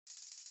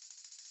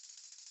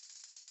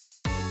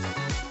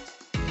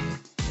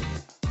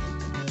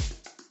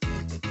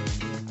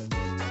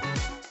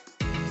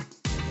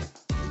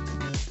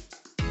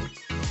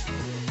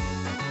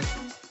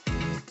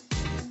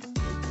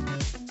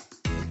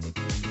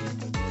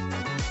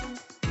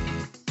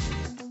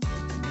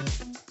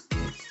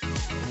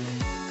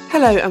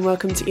Hello and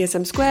welcome to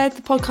ESM Squared,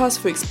 the podcast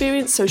for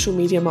experienced social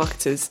media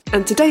marketers.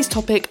 And today's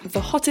topic,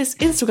 the hottest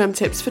Instagram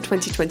tips for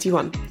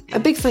 2021. A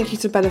big thank you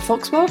to Bella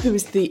Foxwell, who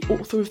is the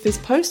author of this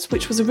post,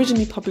 which was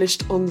originally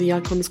published on the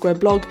Icon Square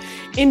blog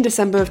in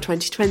December of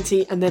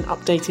 2020 and then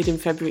updated in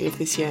February of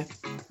this year.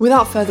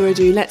 Without further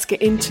ado, let's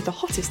get into the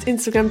hottest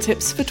Instagram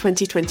tips for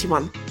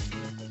 2021.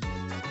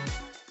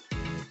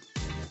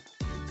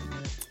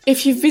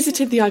 If you've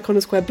visited the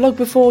Icon Square blog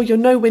before, you'll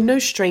know we're no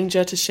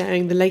stranger to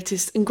sharing the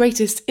latest and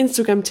greatest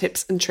Instagram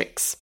tips and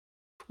tricks.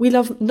 We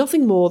love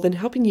nothing more than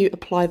helping you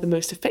apply the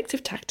most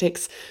effective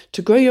tactics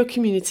to grow your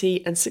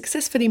community and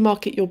successfully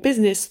market your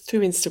business through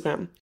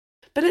Instagram.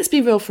 But let's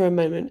be real for a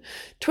moment.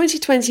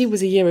 2020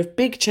 was a year of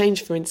big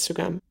change for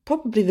Instagram,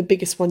 probably the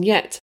biggest one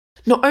yet.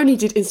 Not only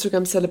did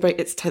Instagram celebrate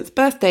its 10th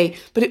birthday,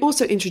 but it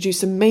also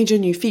introduced a major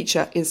new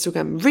feature,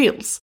 Instagram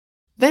Reels.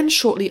 Then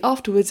shortly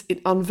afterwards,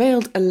 it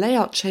unveiled a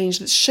layout change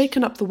that's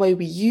shaken up the way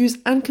we use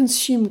and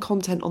consume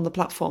content on the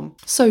platform.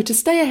 So to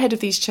stay ahead of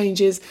these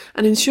changes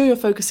and ensure you're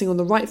focusing on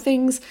the right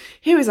things,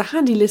 here is a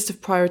handy list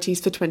of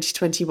priorities for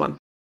 2021.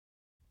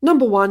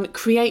 Number 1,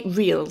 create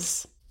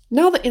Reels.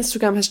 Now that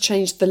Instagram has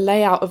changed the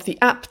layout of the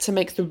app to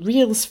make the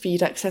Reels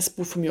feed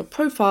accessible from your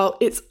profile,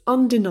 it's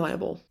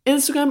undeniable.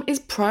 Instagram is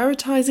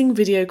prioritizing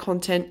video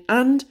content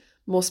and,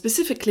 more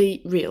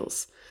specifically,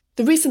 Reels.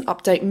 The recent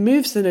update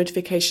moves the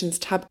notifications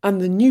tab and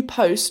the new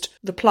post,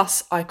 the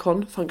plus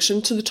icon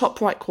function, to the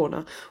top right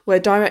corner, where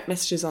direct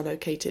messages are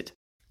located.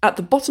 At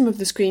the bottom of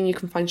the screen, you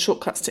can find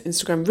shortcuts to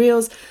Instagram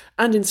Reels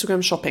and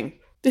Instagram Shopping.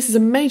 This is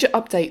a major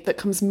update that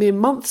comes mere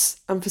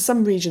months, and for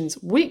some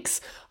regions,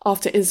 weeks,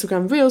 after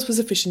Instagram Reels was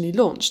officially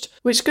launched,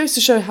 which goes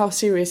to show how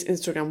serious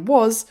Instagram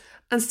was,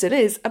 and still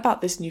is,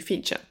 about this new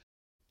feature.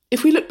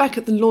 If we look back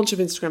at the launch of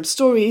Instagram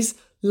Stories,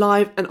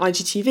 Live and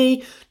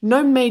IGTV,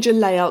 no major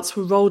layouts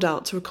were rolled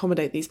out to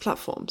accommodate these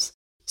platforms.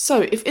 So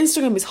if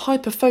Instagram is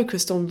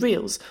hyper-focused on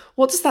Reels,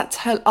 what does that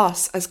tell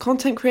us as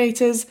content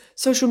creators,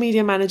 social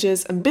media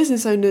managers and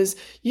business owners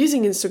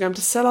using Instagram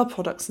to sell our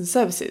products and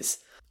services?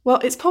 Well,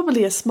 it's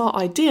probably a smart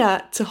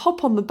idea to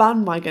hop on the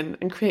bandwagon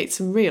and create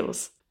some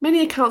Reels.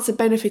 Many accounts are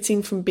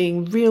benefiting from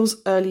being Reels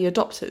early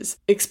adopters,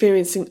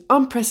 experiencing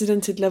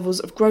unprecedented levels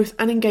of growth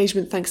and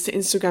engagement thanks to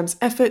Instagram's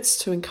efforts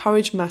to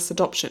encourage mass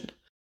adoption.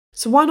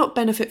 So why not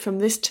benefit from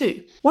this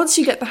too? Once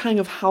you get the hang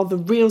of how the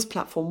Reels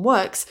platform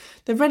works,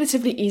 they're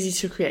relatively easy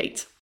to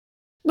create.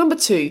 Number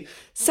 2,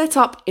 set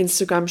up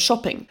Instagram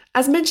Shopping.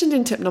 As mentioned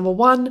in tip number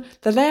 1,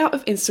 the layout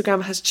of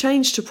Instagram has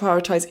changed to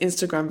prioritize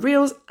Instagram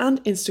Reels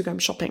and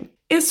Instagram Shopping.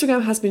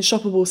 Instagram has been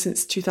shoppable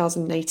since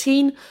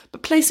 2018,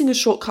 but placing a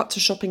shortcut to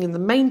shopping in the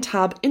main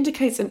tab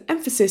indicates an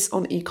emphasis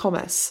on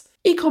e-commerce.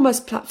 E-commerce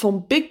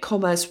platform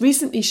BigCommerce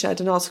recently shared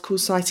an article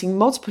citing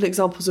multiple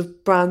examples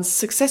of brands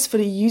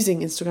successfully using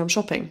Instagram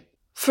Shopping.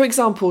 For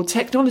example,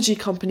 technology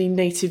company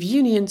Native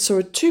Union saw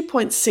a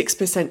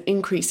 2.6%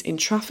 increase in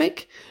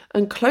traffic,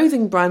 and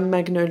clothing brand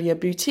Magnolia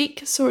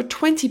Boutique saw a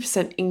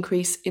 20%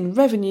 increase in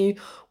revenue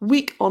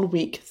week on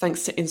week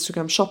thanks to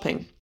Instagram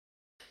Shopping.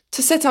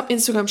 To set up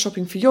Instagram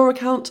Shopping for your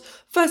account,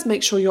 first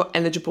make sure you're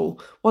eligible.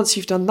 Once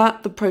you've done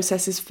that, the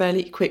process is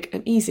fairly quick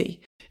and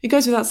easy. It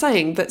goes without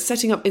saying that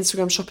setting up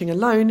Instagram Shopping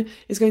alone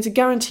is going to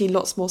guarantee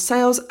lots more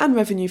sales and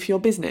revenue for your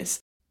business.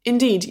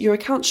 Indeed, your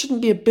account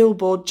shouldn't be a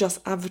billboard just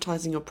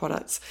advertising your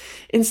products.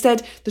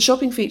 Instead, the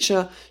shopping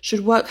feature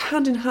should work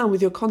hand in hand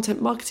with your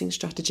content marketing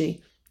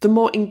strategy. The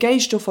more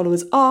engaged your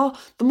followers are,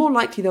 the more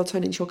likely they'll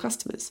turn into your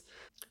customers.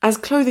 As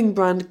clothing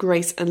brand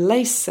Grace and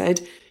Lace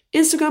said,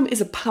 Instagram is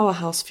a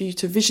powerhouse for you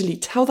to visually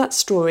tell that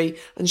story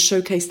and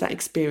showcase that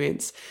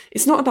experience.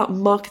 It's not about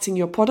marketing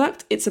your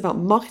product, it's about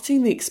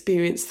marketing the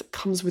experience that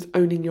comes with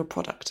owning your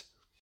product.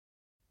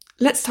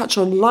 Let's touch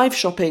on live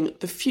shopping,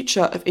 the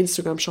future of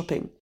Instagram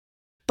Shopping.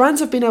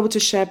 Brands have been able to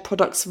share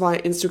products via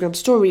Instagram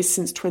Stories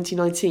since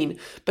 2019,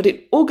 but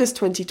in August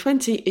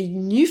 2020, a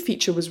new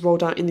feature was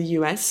rolled out in the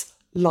US,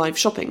 live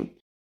shopping.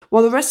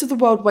 While the rest of the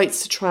world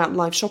waits to try out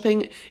live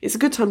shopping, it's a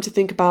good time to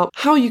think about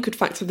how you could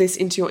factor this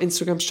into your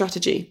Instagram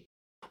strategy.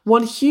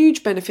 One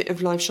huge benefit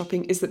of live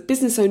shopping is that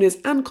business owners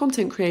and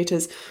content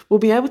creators will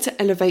be able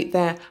to elevate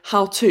their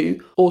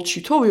how-to or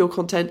tutorial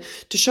content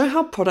to show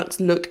how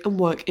products look and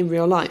work in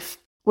real life.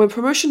 When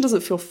promotion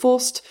doesn't feel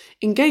forced,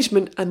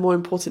 engagement and more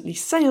importantly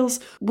sales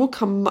will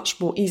come much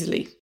more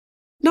easily.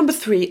 Number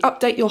 3,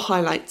 update your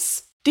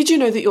highlights. Did you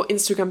know that your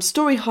Instagram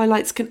story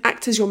highlights can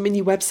act as your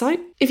mini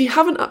website? If you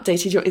haven't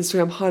updated your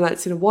Instagram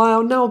highlights in a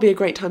while, now will be a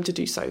great time to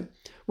do so.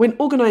 When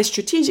organised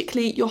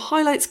strategically, your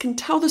highlights can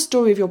tell the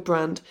story of your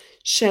brand,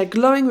 share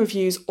glowing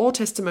reviews or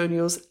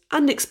testimonials,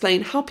 and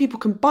explain how people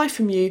can buy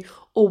from you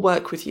or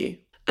work with you.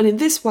 And in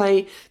this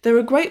way, they're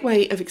a great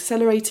way of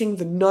accelerating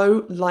the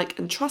know, like,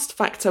 and trust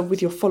factor with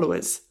your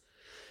followers.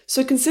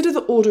 So consider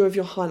the order of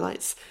your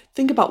highlights.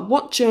 Think about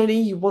what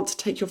journey you want to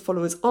take your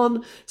followers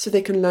on so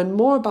they can learn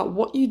more about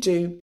what you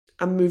do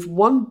and move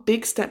one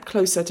big step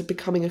closer to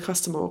becoming a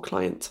customer or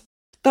client.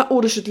 That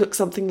order should look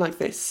something like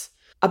this: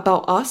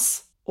 About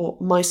Us or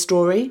My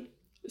Story,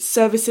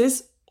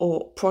 Services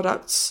or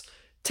Products,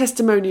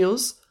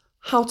 Testimonials,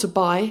 How to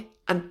Buy,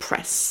 and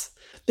Press.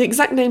 The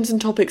exact names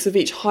and topics of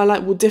each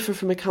highlight will differ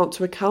from account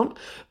to account,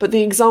 but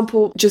the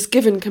example just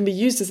given can be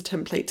used as a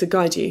template to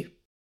guide you.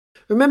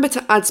 Remember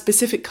to add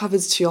specific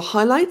covers to your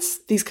highlights.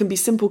 These can be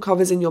simple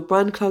covers in your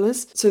brand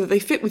colours so that they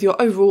fit with your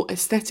overall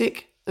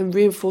aesthetic and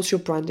reinforce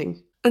your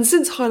branding. And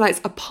since highlights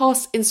are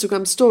past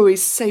Instagram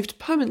stories saved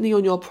permanently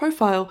on your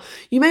profile,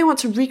 you may want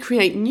to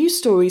recreate new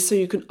stories so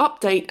you can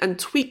update and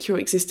tweak your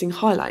existing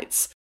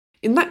highlights.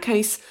 In that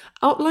case,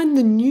 outline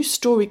the new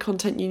story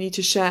content you need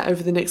to share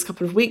over the next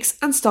couple of weeks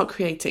and start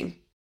creating.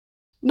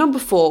 Number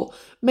 4,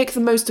 make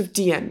the most of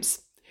DMs.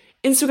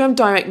 Instagram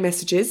direct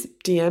messages,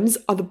 DMs,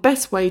 are the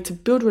best way to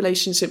build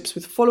relationships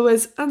with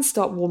followers and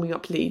start warming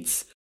up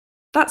leads.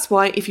 That's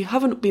why, if you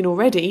haven't been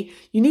already,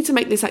 you need to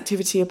make this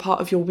activity a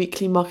part of your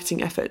weekly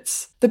marketing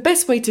efforts. The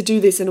best way to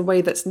do this in a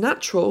way that's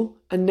natural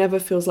and never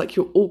feels like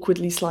you're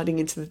awkwardly sliding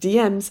into the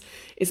DMs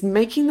is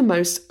making the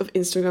most of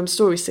Instagram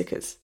story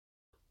stickers.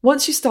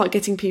 Once you start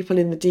getting people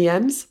in the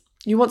DMs,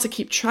 you want to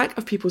keep track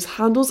of people's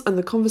handles and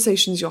the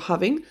conversations you're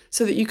having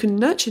so that you can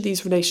nurture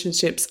these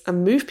relationships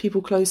and move people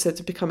closer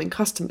to becoming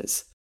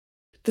customers.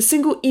 The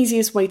single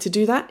easiest way to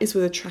do that is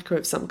with a tracker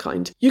of some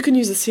kind. You can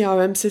use a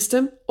CRM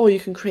system, or you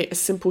can create a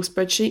simple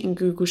spreadsheet in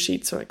Google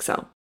Sheets or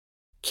Excel.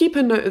 Keep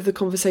a note of the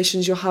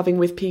conversations you're having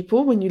with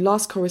people when you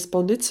last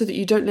corresponded so that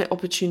you don't let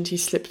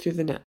opportunities slip through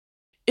the net.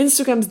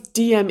 Instagram's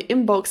DM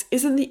inbox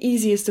isn't the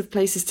easiest of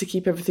places to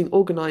keep everything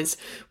organised,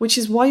 which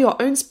is why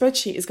your own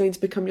spreadsheet is going to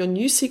become your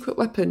new secret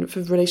weapon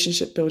for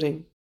relationship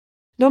building.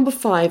 Number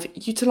 5,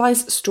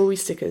 utilise story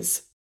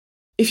stickers.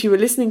 If you were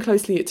listening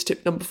closely to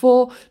tip number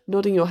 4,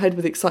 nodding your head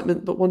with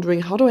excitement but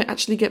wondering how do I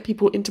actually get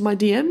people into my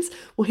DMs?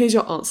 Well, here's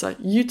your answer.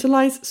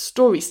 Utilise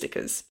story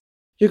stickers.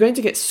 You're going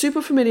to get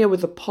super familiar with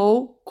the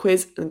poll,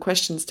 quiz and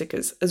question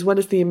stickers, as well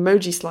as the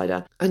emoji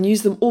slider, and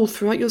use them all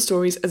throughout your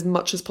stories as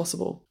much as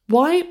possible.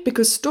 Why?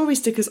 Because story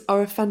stickers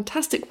are a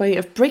fantastic way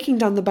of breaking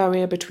down the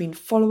barrier between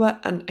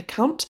follower and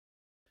account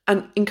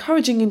and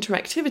encouraging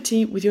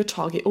interactivity with your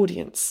target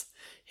audience.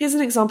 Here's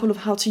an example of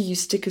how to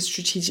use stickers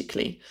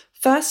strategically.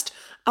 First,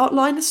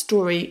 outline a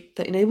story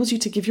that enables you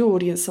to give your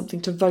audience something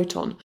to vote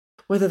on,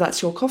 whether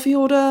that's your coffee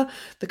order,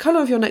 the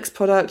colour of your next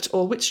product,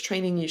 or which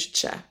training you should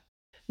share.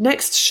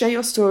 Next, share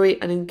your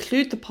story and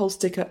include the poll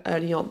sticker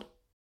early on.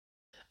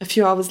 A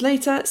few hours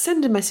later,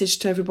 send a message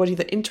to everybody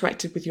that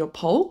interacted with your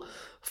poll,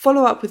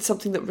 follow up with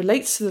something that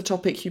relates to the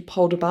topic you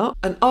polled about,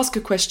 and ask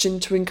a question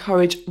to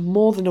encourage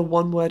more than a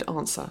one-word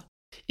answer.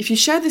 If you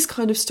share this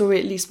kind of story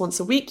at least once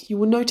a week, you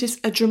will notice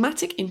a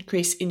dramatic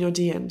increase in your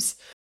DMs.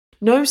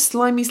 No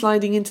slimy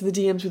sliding into the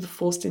DMs with a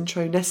forced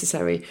intro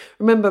necessary.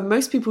 Remember,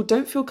 most people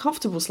don't feel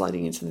comfortable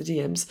sliding into the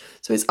DMs,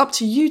 so it's up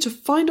to you to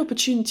find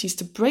opportunities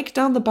to break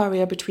down the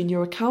barrier between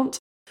your account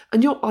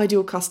and your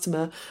ideal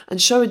customer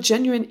and show a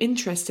genuine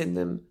interest in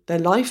them, their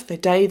life, their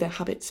day, their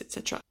habits,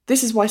 etc.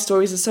 This is why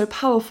stories are so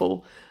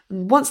powerful,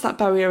 and once that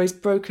barrier is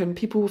broken,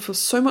 people will feel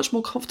so much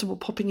more comfortable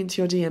popping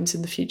into your DMs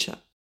in the future.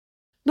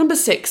 Number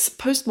 6,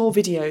 post more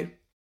video.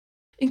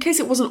 In case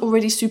it wasn't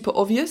already super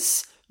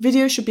obvious,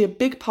 video should be a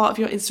big part of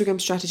your Instagram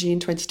strategy in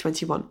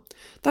 2021.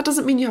 That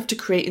doesn't mean you have to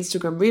create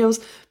Instagram Reels,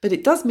 but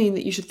it does mean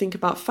that you should think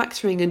about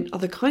factoring in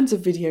other kinds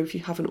of video if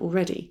you haven't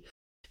already.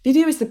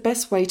 Video is the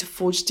best way to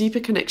forge deeper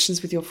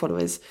connections with your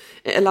followers.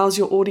 It allows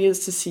your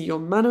audience to see your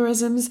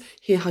mannerisms,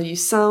 hear how you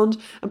sound,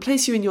 and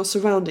place you in your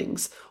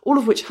surroundings, all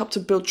of which help to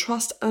build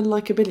trust and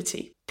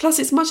likability. Plus,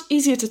 it's much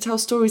easier to tell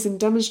stories and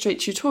demonstrate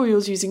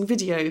tutorials using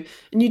video,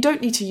 and you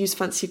don't need to use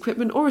fancy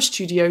equipment or a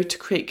studio to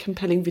create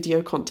compelling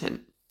video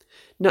content.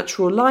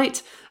 Natural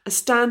light, a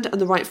stand, and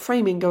the right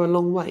framing go a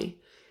long way.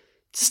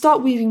 To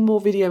start weaving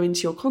more video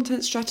into your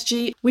content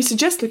strategy, we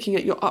suggest looking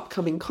at your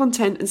upcoming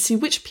content and see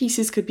which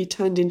pieces could be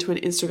turned into an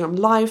Instagram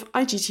Live,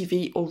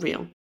 IGTV, or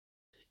Reel.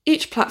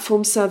 Each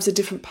platform serves a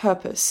different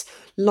purpose.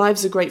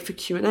 Lives are great for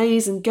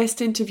Q&As and guest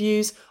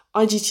interviews,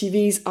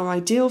 IGTVs are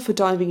ideal for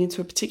diving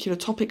into a particular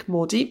topic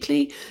more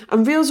deeply,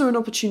 and Reels are an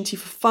opportunity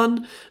for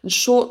fun and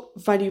short,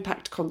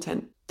 value-packed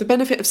content. The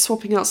benefit of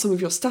swapping out some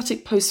of your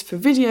static posts for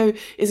video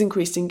is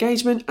increased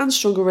engagement and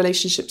stronger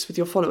relationships with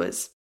your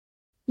followers.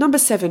 Number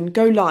 7,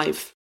 go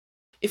live.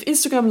 If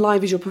Instagram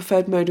Live is your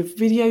preferred mode of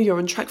video, you're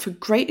on track for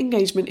great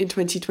engagement in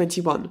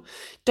 2021.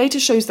 Data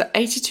shows that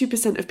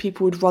 82% of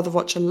people would rather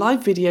watch a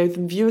live video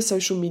than view a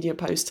social media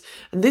post,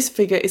 and this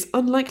figure is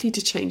unlikely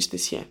to change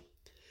this year.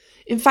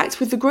 In fact,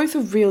 with the growth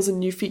of Reels and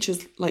new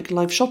features like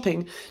live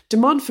shopping,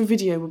 demand for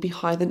video will be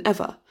higher than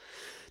ever.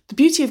 The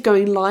beauty of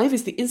going live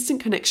is the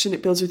instant connection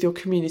it builds with your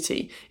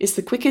community. It's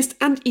the quickest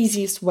and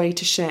easiest way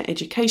to share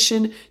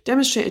education,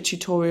 demonstrate a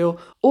tutorial,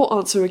 or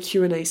answer a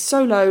Q&A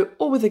solo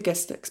or with a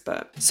guest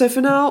expert. So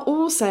for now, all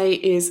we'll say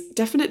is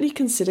definitely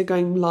consider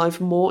going live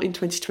more in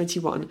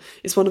 2021.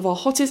 It's one of our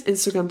hottest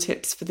Instagram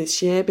tips for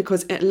this year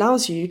because it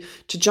allows you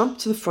to jump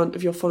to the front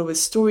of your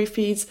followers' story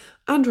feeds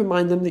and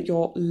remind them that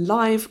you're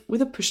live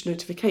with a push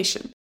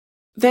notification.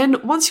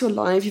 Then, once you're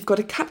live, you've got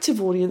a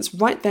captive audience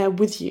right there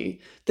with you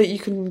that you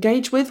can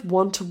engage with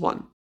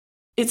one-to-one.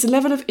 It's a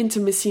level of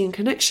intimacy and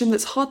connection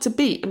that's hard to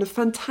beat and a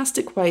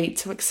fantastic way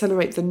to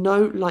accelerate the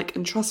know, like,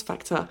 and trust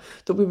factor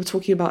that we were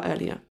talking about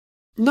earlier.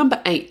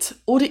 Number 8,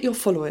 audit your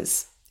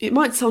followers. It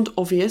might sound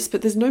obvious,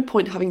 but there's no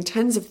point having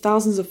tens of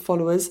thousands of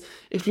followers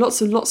if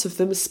lots and lots of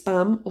them are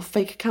spam or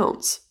fake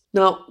accounts.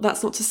 Now,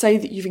 that's not to say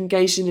that you've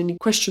engaged in any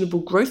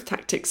questionable growth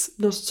tactics,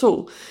 not at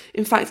all.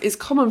 In fact, it's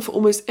common for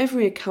almost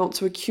every account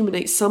to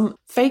accumulate some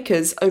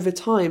fakers over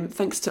time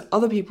thanks to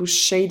other people's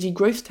shady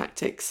growth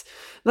tactics.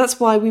 That's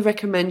why we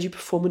recommend you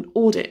perform an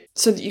audit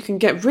so that you can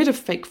get rid of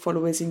fake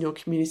followers in your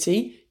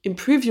community,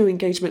 improve your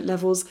engagement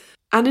levels,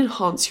 and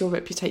enhance your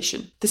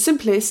reputation. The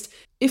simplest,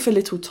 if a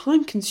little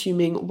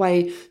time-consuming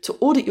way to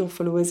audit your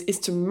followers is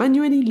to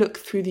manually look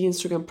through the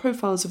Instagram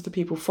profiles of the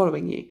people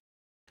following you.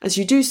 As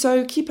you do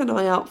so, keep an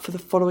eye out for the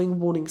following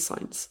warning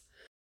signs.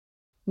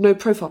 No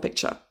profile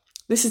picture.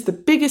 This is the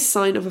biggest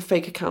sign of a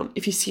fake account.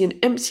 If you see an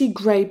empty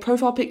grey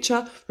profile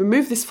picture,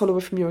 remove this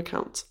follower from your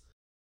account.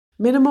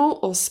 Minimal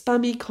or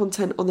spammy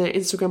content on their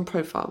Instagram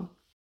profile.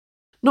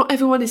 Not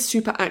everyone is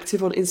super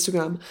active on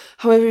Instagram.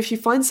 However, if you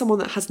find someone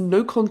that has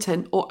no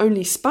content or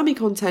only spammy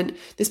content,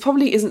 this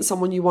probably isn't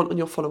someone you want on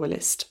your follower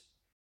list.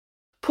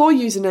 Poor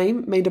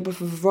username made up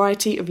of a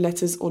variety of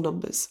letters or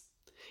numbers.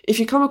 If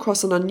you come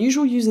across an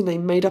unusual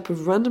username made up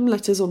of random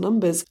letters or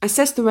numbers,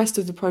 assess the rest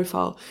of the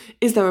profile.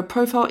 Is there a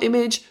profile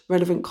image,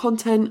 relevant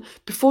content,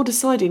 before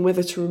deciding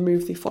whether to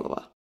remove the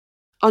follower?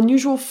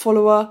 Unusual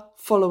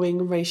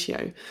follower-following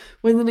ratio.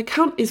 When an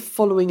account is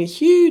following a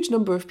huge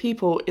number of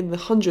people in the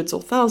hundreds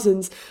or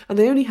thousands, and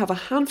they only have a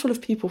handful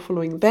of people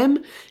following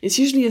them, it's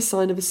usually a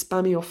sign of a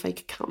spammy or fake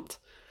account.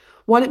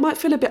 While it might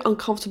feel a bit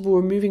uncomfortable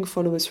removing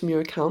followers from your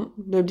account,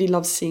 nobody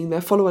loves seeing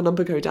their follower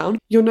number go down,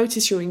 you'll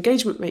notice your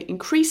engagement rate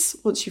increase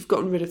once you've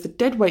gotten rid of the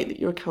dead weight that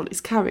your account is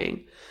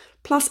carrying.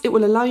 Plus, it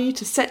will allow you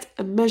to set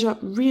and measure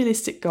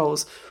realistic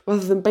goals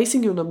rather than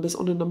basing your numbers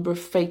on a number of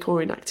fake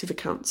or inactive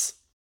accounts.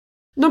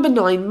 Number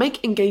 9,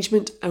 make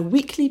engagement a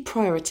weekly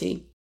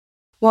priority.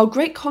 While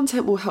great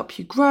content will help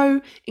you grow,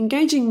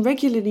 engaging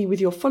regularly with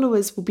your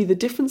followers will be the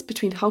difference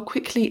between how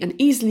quickly and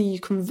easily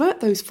you convert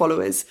those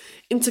followers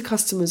into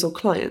customers or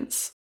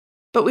clients.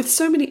 But with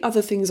so many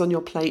other things on your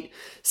plate,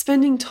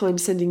 spending time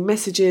sending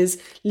messages,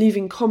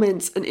 leaving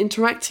comments, and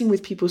interacting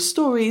with people's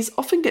stories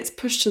often gets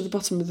pushed to the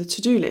bottom of the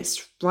to-do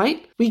list,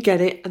 right? We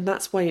get it, and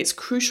that's why it's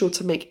crucial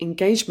to make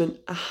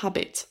engagement a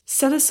habit.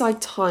 Set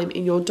aside time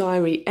in your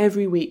diary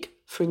every week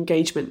for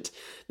engagement.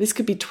 This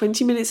could be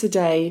 20 minutes a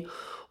day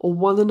or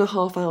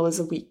 1.5 hours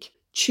a week.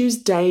 Choose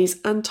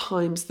days and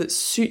times that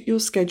suit your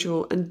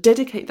schedule and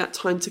dedicate that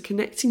time to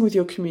connecting with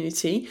your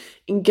community,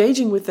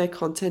 engaging with their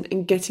content,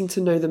 and getting to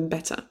know them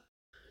better.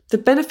 The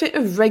benefit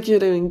of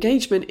regular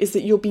engagement is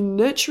that you'll be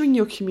nurturing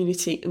your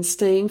community and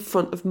staying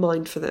front of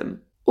mind for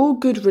them. All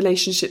good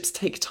relationships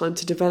take time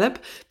to develop,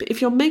 but if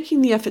you're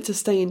making the effort to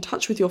stay in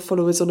touch with your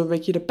followers on a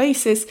regular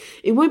basis,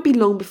 it won't be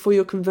long before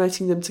you're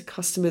converting them to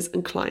customers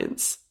and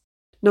clients.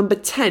 Number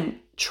 10,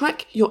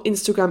 track your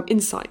Instagram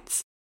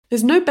insights.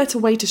 There's no better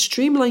way to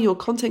streamline your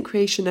content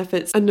creation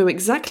efforts and know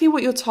exactly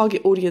what your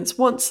target audience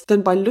wants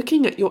than by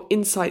looking at your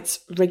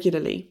insights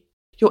regularly.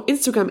 Your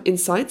Instagram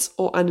insights,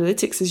 or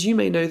analytics as you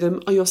may know them,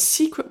 are your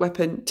secret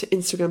weapon to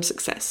Instagram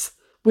success.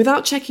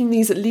 Without checking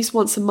these at least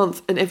once a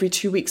month and every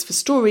 2 weeks for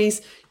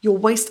stories, you'll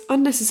waste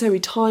unnecessary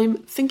time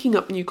thinking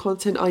up new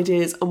content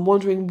ideas and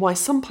wondering why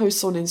some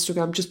posts on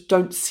Instagram just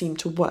don't seem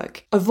to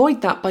work.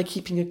 Avoid that by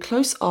keeping a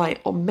close eye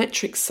on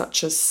metrics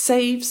such as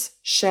saves,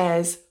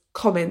 shares,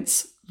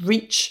 comments,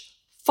 reach,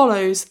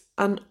 follows,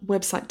 and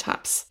website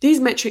taps. These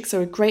metrics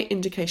are a great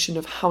indication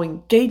of how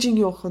engaging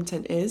your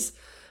content is,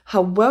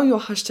 how well your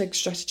hashtag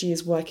strategy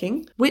is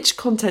working, which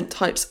content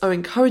types are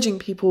encouraging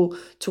people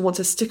to want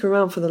to stick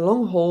around for the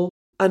long haul,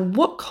 and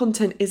what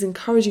content is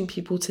encouraging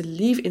people to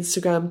leave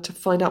Instagram to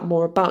find out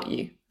more about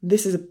you.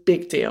 This is a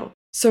big deal.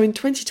 So in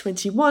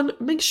 2021,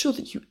 make sure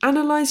that you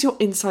analyze your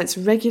insights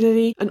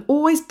regularly and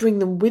always bring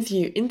them with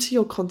you into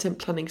your content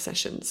planning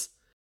sessions.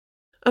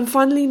 And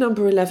finally,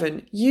 number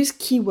 11, use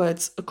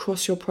keywords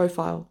across your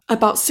profile.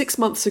 About 6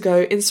 months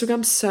ago,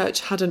 Instagram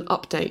search had an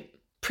update.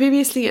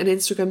 Previously, an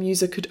Instagram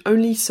user could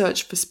only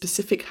search for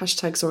specific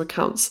hashtags or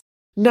accounts.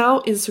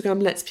 Now,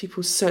 Instagram lets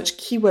people search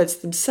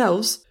keywords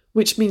themselves,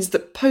 which means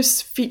that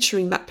posts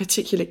featuring that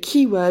particular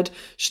keyword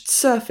should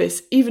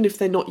surface even if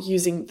they're not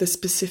using the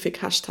specific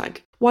hashtag.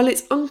 While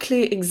it's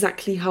unclear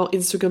exactly how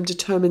Instagram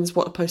determines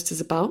what a post is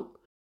about,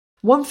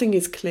 one thing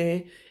is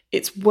clear: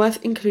 it's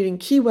worth including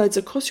keywords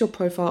across your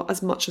profile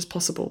as much as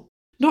possible.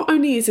 Not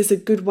only is this a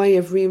good way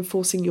of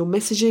reinforcing your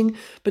messaging,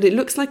 but it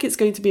looks like it's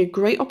going to be a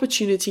great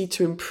opportunity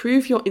to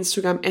improve your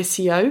Instagram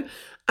SEO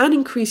and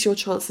increase your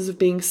chances of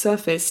being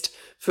surfaced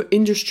for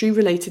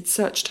industry-related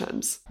search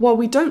terms. While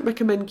we don't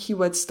recommend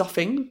keyword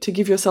stuffing, to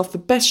give yourself the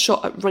best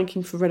shot at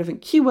ranking for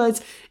relevant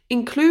keywords,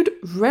 include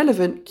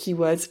relevant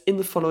keywords in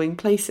the following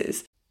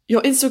places.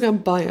 Your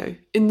Instagram bio,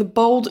 in the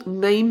bold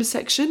name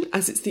section,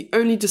 as it's the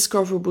only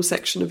discoverable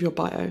section of your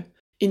bio,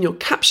 in your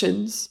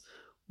captions,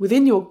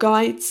 within your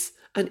guides,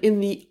 and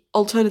in the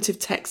alternative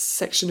text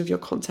section of your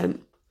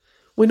content.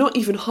 We're not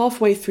even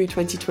halfway through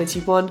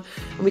 2021,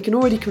 and we can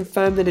already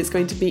confirm that it's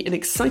going to be an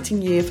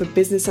exciting year for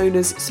business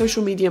owners,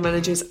 social media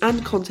managers,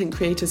 and content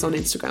creators on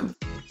Instagram.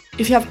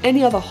 If you have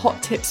any other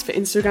hot tips for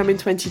Instagram in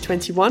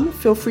 2021,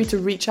 feel free to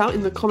reach out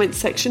in the comments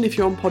section if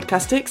you're on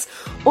Podcastix,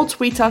 or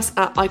tweet us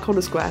at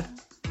Iconosquare.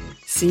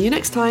 See you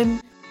next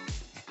time!